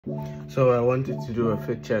So I wanted to do a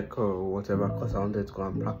fit check or whatever because I wanted to go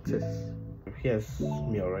and practice. Here's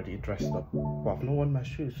me already dressed up, but I've not worn my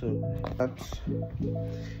shoes, so that's.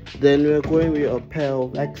 Then we're going with a pair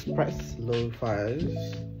of Express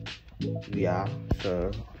loafers. Yeah,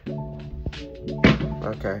 so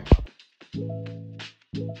okay.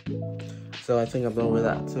 So I think I'm done with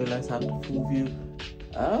that. So let's have the full view.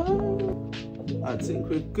 I think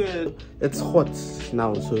we're good. It's hot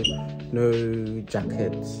now, so no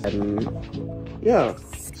jackets. Yeah.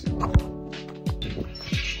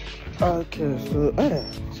 Okay, so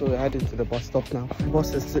we're heading to the bus stop now. The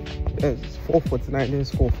bus is 4:49,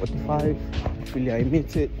 it's 4:45. Actually, I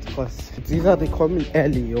meet it because it's either they come in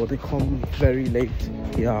early or they come very late.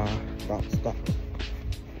 Yeah, that's that.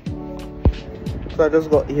 So I just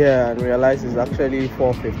got here and realized it's actually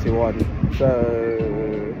 4:51. So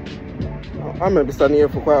I'm gonna be standing here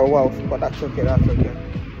for quite a while, but that's okay. That's okay.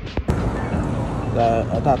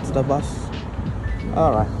 That's the bus.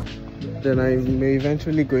 All right. Then I may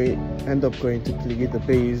eventually end up going to play the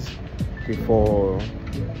bass before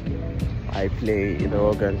I play the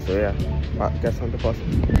organ. So yeah, but guess on the bus.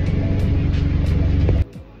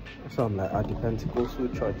 So I'm like at the Pentecostal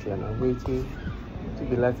church and I'm waiting to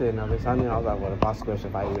be let in. I've been standing out there for the past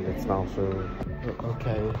 5 minutes now. So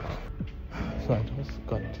okay. So I just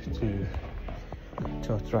got to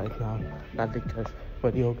church right now. That because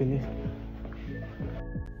for the organist.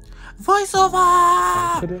 Voiceover!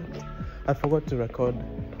 I forgot to record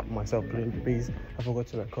myself playing the bass. I forgot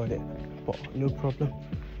to record it, but no problem.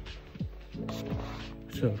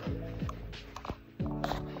 So,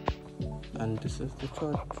 and this is the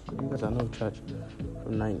church. You guys know church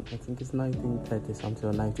from I think it's 1930 something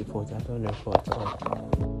or 1940. I don't know what.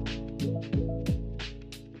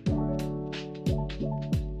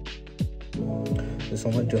 So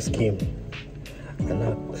someone just came and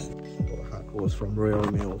asked. Was from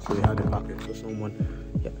Royal Mail, so they had a package for someone.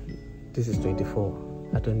 Yeah, this is 24.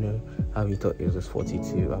 I don't know how he thought it was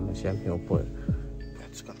 42. I'm a champion, but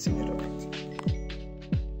let's continue the rest.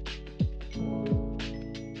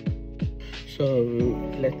 So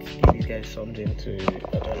let's give you guys something to,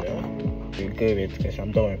 I don't know, to go with because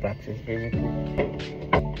I'm done with practice basically.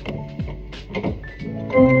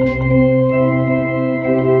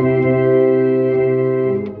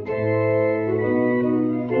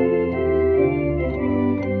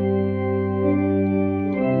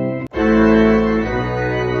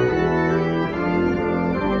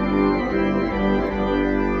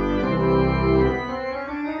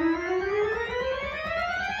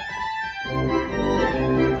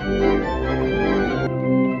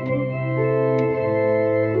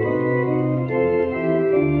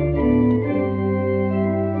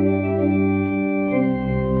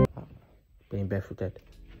 Barefooted.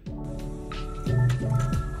 I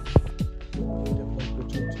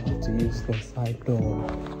have to use the side door.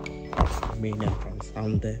 That's the main entrance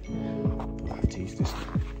down there. I have to use this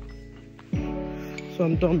one. So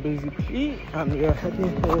I'm done basically, and we are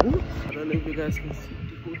heading home. I don't know if you guys can see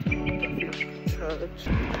the church.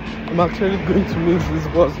 I'm actually going to miss this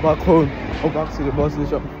bus back home or back to the bus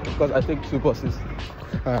station because I take 2 buses.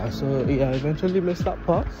 So yeah, I eventually missed that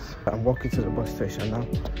bus. I'm walking to the bus station now.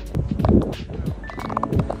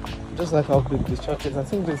 Just like how big this church is, I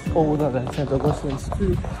think it's older than St. Augustine's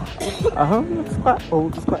too. It's quite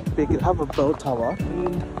old, it's quite big. It have a bell tower.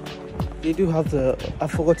 And they do have I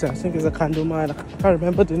forgot it, I think it's a candle man. I can't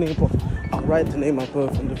remember the name, but I'll write the name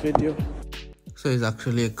above in the video. So it's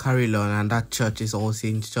actually a carillon, and that church is All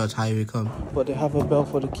Saints Church, Highway Come. But they have a bell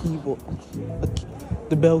for the keyboard.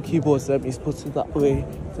 The bell keyboard is put it that way.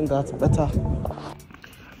 I think that's better.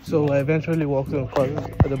 So I eventually walked in because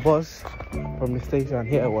the bus from the station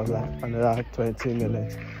here was like another 20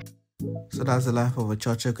 minutes. So that's the life of a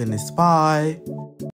church organist. Bye!